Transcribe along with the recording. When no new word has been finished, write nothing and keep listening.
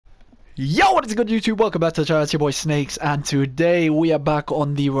Yo, what is good YouTube? Welcome back to the channel. It's your boy Snakes, and today we are back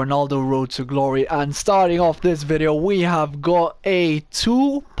on the Ronaldo road to glory. And starting off this video, we have got a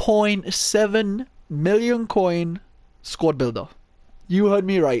 2.7 million coin squad builder. You heard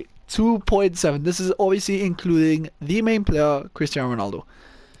me right, 2.7. This is obviously including the main player, Cristiano Ronaldo.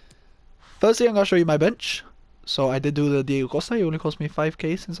 Firstly, I'm going to show you my bench. So I did do the Diego Costa. He only cost me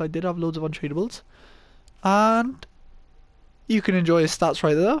 5k since I did have loads of untradables. And you can enjoy his stats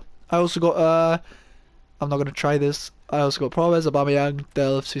right there. I also got, I'm not going to try this. I also got Proves, Aubameyang,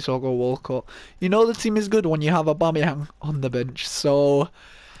 Delph, Sissoko, Walcott. You know the team is good when you have Aubameyang on the bench. So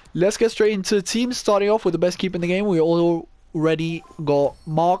let's get straight into the team. Starting off with the best keeper in the game. We already got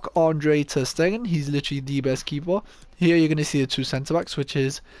Marc-Andre ter Stegen. He's literally the best keeper. Here you're going to see the two centre-backs, which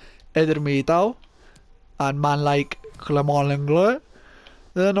is Eder Militao and man like Clement Lenglet.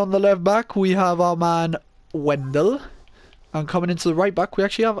 Then on the left back, we have our man Wendell. And coming into the right back, we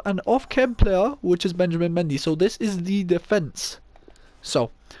actually have an off-cam player, which is Benjamin Mendy. So this is the defense.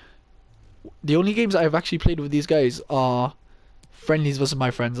 So, the only games I've actually played with these guys are friendlies versus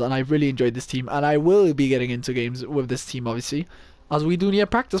my friends. And I've really enjoyed this team. And I will be getting into games with this team, obviously, as we do need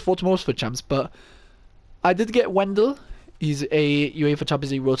practice for tomorrow's FUT Champs. But I did get Wendell. He's a UEFA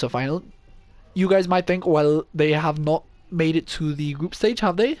Champions League Rota final. You guys might think, well, they have not made it to the group stage,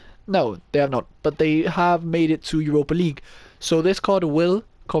 have they? No, they have not, but they have made it to Europa League. So this card will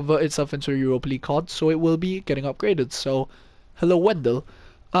convert itself into a Europa League card, so it will be getting upgraded. So, hello Wendell.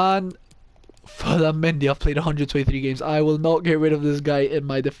 And for the Mendy, I've played 123 games. I will not get rid of this guy in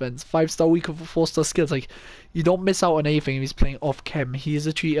my defense. 5-star weaker for 4-star skills. Like, you don't miss out on anything if he's playing off-chem. He is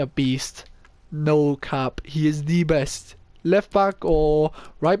a beast. No cap. He is the best. Left back or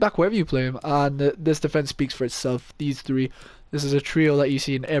right back, wherever you play him. And this defense speaks for itself. These three. This is a trio that you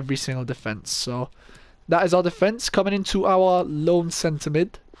see in every single defense. So that is our defense. Coming into our lone centre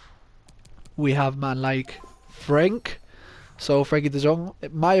mid, we have man like Frank. So Frankie de Jong,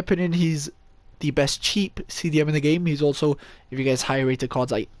 in my opinion, he's the best cheap CDM in the game. He's also, if you guys higher rated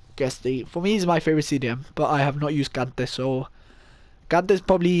cards, I guess for me, he's my favourite CDM. But I have not used Gante, so Gante is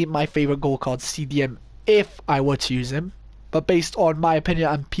probably my favourite gold card CDM if I were to use him. But based on my opinion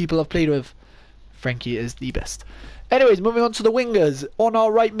and people I've played with, Frankie is the best. Anyways, moving on to the wingers. On our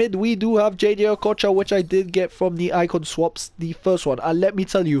right mid, we do have JJ Okocha, which I did get from the icon swaps, the first one. And let me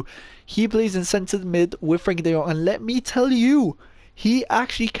tell you, he plays in centre mid with Frankie de Jong. And let me tell you, he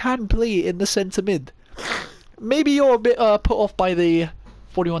actually can play in the centre mid. Maybe you're a bit put off by the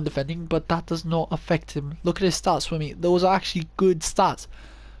 41 defending, but that does not affect him. Look at his stats for me. Those are actually good stats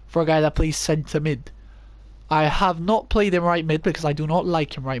for a guy that plays centre mid. I have not played him right mid because I do not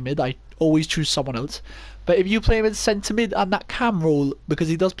like him right mid. I always choose someone else. But if you play him in centre mid and that cam role, because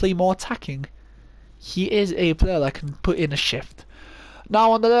he does play more attacking, he is a player that can put in a shift.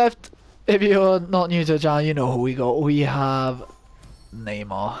 Now on the left, if you're not new to the channel, you know who we got. We have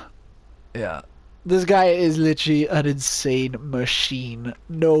Neymar. Yeah. This guy is literally an insane machine.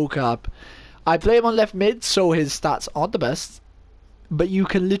 No cap. I play him on left mid, so his stats aren't the best. But you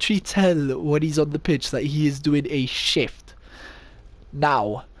can literally tell when he's on the pitch that he is doing a shift.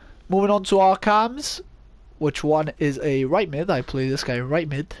 Now, moving on to our cams. Which one is a right mid? I play this guy right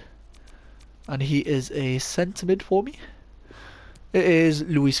mid. And he is a centre mid for me. It is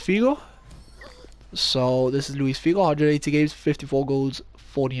Luis Figo. So this is Luis Figo, 180 games, 54 goals,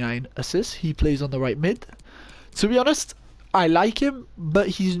 49 assists. He plays on the right mid. To be honest, I like him, but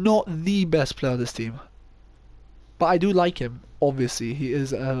he's not the best player on this team. But I do like him, obviously. He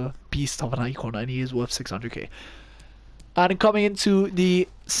is a beast of an icon and he is worth 600k. And coming into the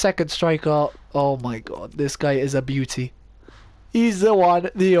second striker, oh my god, this guy is a beauty. He's the one,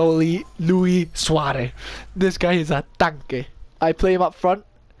 the only Luis Suarez. This guy is a tanque. I play him up front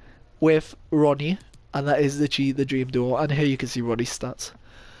with Ronnie, and that is literally the dream duo. And here you can see Ronnie's stats.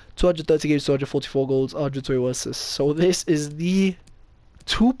 230 games, 244 goals, 121 assists. So this is the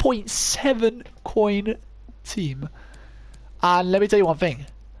 2.7 coin team. And let me tell you one thing.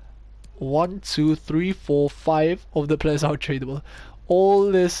 1, 2, 3, 4, 5 of the players are tradable.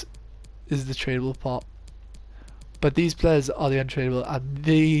 All this is the tradable part. But these players are the untradable, and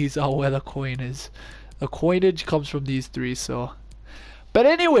these are where the coin is. The coinage comes from these three, so. But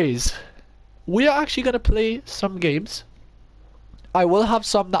anyways, we are actually going to play some games. I will have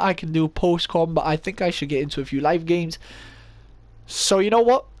some that I can do post-com, but I think I should get into a few live games. So you know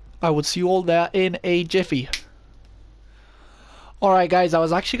what? I will see you all there in a jiffy. Alright guys, I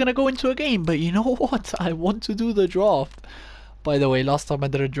was actually going to go into a game, but you know what? I want to do the draft. By the way, last time I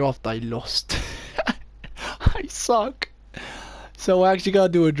did a draft, I lost. I suck. So we're actually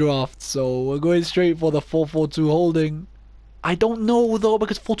going to do a draft. So we're going straight for the 4-4-2 holding. I don't know though,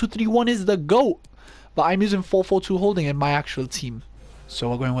 because 4-2-3-1 is the GOAT. But I'm using 4-4-2 holding in my actual team. So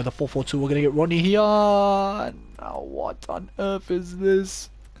we're going with a 4-4-2. We're going to get Ronnie here. Now what on earth is this?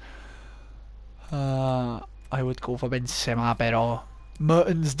 I would go for Benzema, pero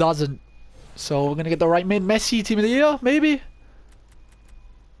Mertens doesn't. So we're going to get the right mid. Messi, team of the year, maybe?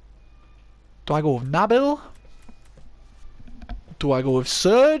 Do I go with Nabil? Do I go with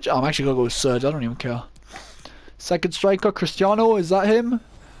Serge? I'm actually going to go with Serge. I don't even care. Second striker, Cristiano. Is that him?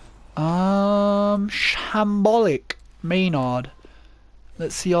 Shambolic. Maynard.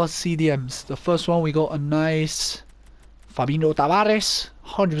 Let's see our CDMs. The first one, we got a nice Fabinho Tavares.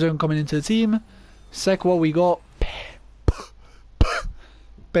 100% coming into the team. Second one, we got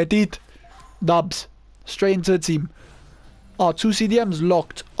Petit Dubs. Straight into the team. Oh, 2 CDMs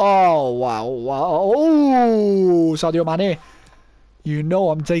locked. Oh, wow, wow. Oh, Sadio Mane. You know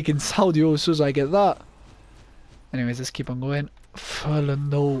I'm taking Sadio as soon as I get that. Anyways, let's keep on going.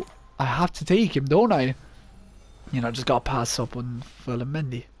 Ferland, though. I have to take him, don't I? You know, just got to pass up on Ferland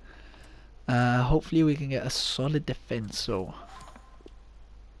Mendy. Hopefully we can get a solid defense, so.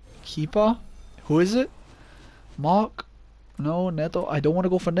 Keeper. Who is it? Mark. No, Neto. I don't want to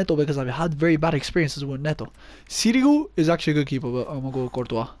go for Neto because I've had very bad experiences with Neto. Sirigu is actually a good keeper, but I'm going to go with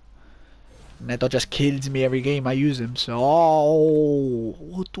Courtois. Neto just kills me every game I use him, so... Oh,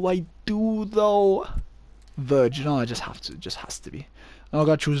 what do I do, though? Verge. No, I just have to. It just has to be. I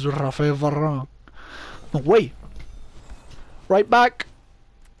gotta choose Rafael Varane. No way. Right back.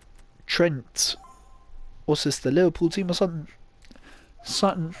 Trent. What's this? The Liverpool team or something?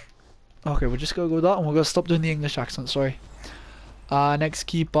 Something. Okay, we're just gonna go with that and we're gonna stop doing the English accent, sorry. Next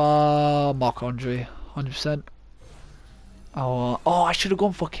keeper, Marc-Andre, 100%. Oh, I should have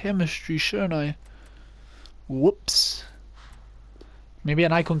gone for chemistry, shouldn't I? Whoops. Maybe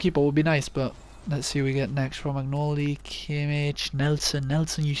an icon keeper would be nice, but let's see what we get next. From Magnoli, Kimmich, Nelson.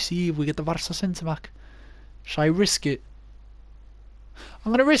 Nelson, you see if we get the Barca centre back. Should I risk it?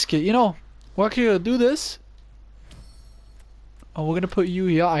 I'm gonna risk it, you know. We're actually gonna do this. Oh, we're gonna put you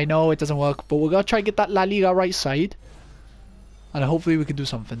here. I know it doesn't work, but we're gonna try and get that La Liga right side. And hopefully we can do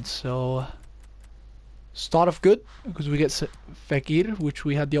something. So, start off good, because we get Fekir, which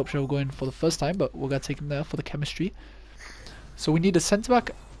we had the option of going for the first time, but we're gonna take him there for the chemistry. So we need a centre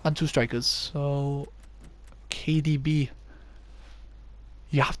back and 2 strikers. So, KDB.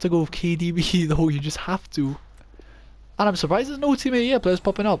 You have to go with KDB though, you just have to. And I'm surprised there's no Team of the Year players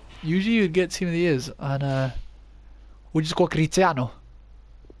popping up. Usually you'd get Team of the Years, and we just got Cristiano.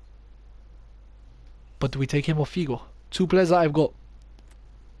 But do we take him or Figo? 2 players that I've got.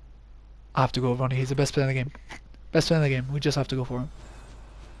 I have to go with Ronnie, he's the best player in the game. Best player in the game, we just have to go for him.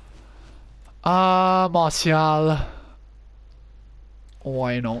 Martial.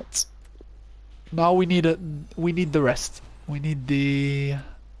 Why not? Now we need the rest. We need the...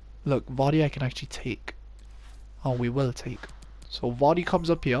 Look, Vardy I can actually take. Oh, we will take. So Vardy comes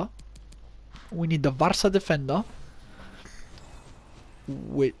up here. We need the Barca defender,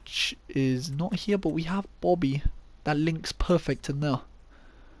 which is not here, but we have Bobby. That links perfect in there.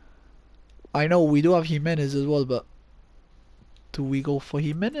 I know we do have Jimenez as well, but do we go for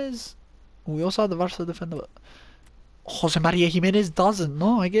Jimenez? We also have the Barca defender, but Jose Maria Jimenez doesn't,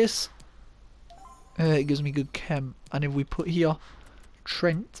 no, I guess. It gives me good chem. And if we put here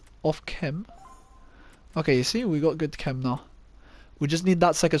Trent off chem. Okay, you see, we got good chem now. We just need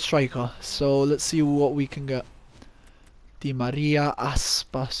that second striker. So let's see what we can get. Di Maria,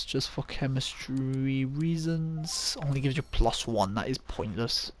 Aspas, just for chemistry reasons. Only gives you +1, that is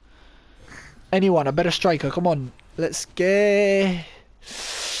pointless. Anyone, a better striker, come on. Let's get...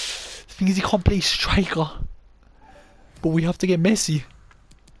 The thing is, he can't play striker. But we have to get Messi.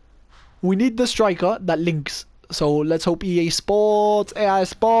 We need the striker that links. So let's hope EA Sports, AI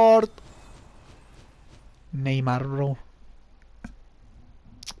Sport. Neymar, bro.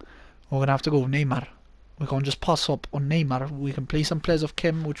 We're gonna have to go with Neymar. We can't just pass up on Neymar. We can play some players of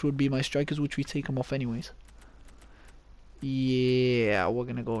chem, which would be my strikers, which we take them off anyways. Yeah, we're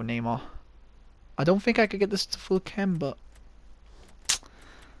gonna go with Neymar. I don't think I could get this to full chem, but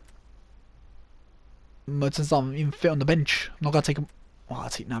Mertens not even fit on the bench. I'm not gonna take him. Oh, I'll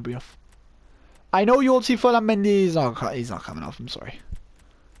take Nabry off. I know you all see Ferland Mendy. He's not coming off. I'm sorry.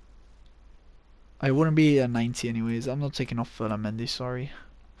 I wouldn't be a 90 anyways. I'm not taking off Ferland Mendy. Sorry.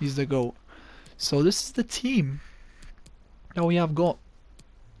 He's the GOAT. So this is the team that we have got.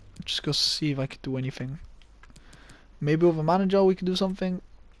 Just go see if I could do anything. Maybe with a manager we could do something.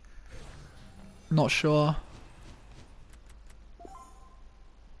 Not sure.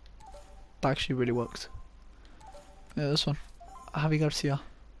 That actually really worked. Yeah, this one. Javi Garcia.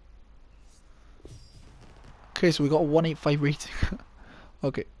 Okay, so we got a 185 rating.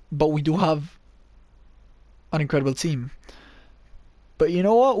 Okay, but we do have an incredible team. But you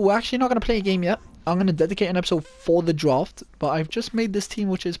know what? We're actually not going to play a game yet. I'm going to dedicate an episode for the draft. But I've just made this team,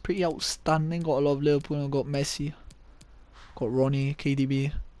 which is pretty outstanding. Got a lot of Liverpool. Got Messi. Got Ronnie,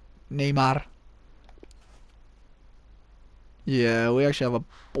 KDB, Neymar. Yeah, we actually have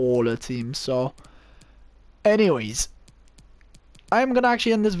a baller team. So, anyways, I'm going to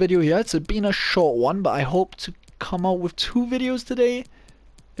actually end this video here. It's been a short one, but I hope to come out with 2 videos today.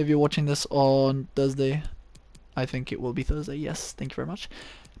 If you're watching this on Thursday, I think it will be Thursday. Yes, thank you very much.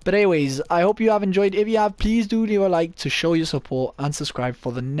 But anyways, I hope you have enjoyed. If you have, please do leave a like to show your support and subscribe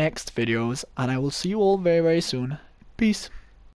for the next videos. And I will see you all very, very soon. Peace.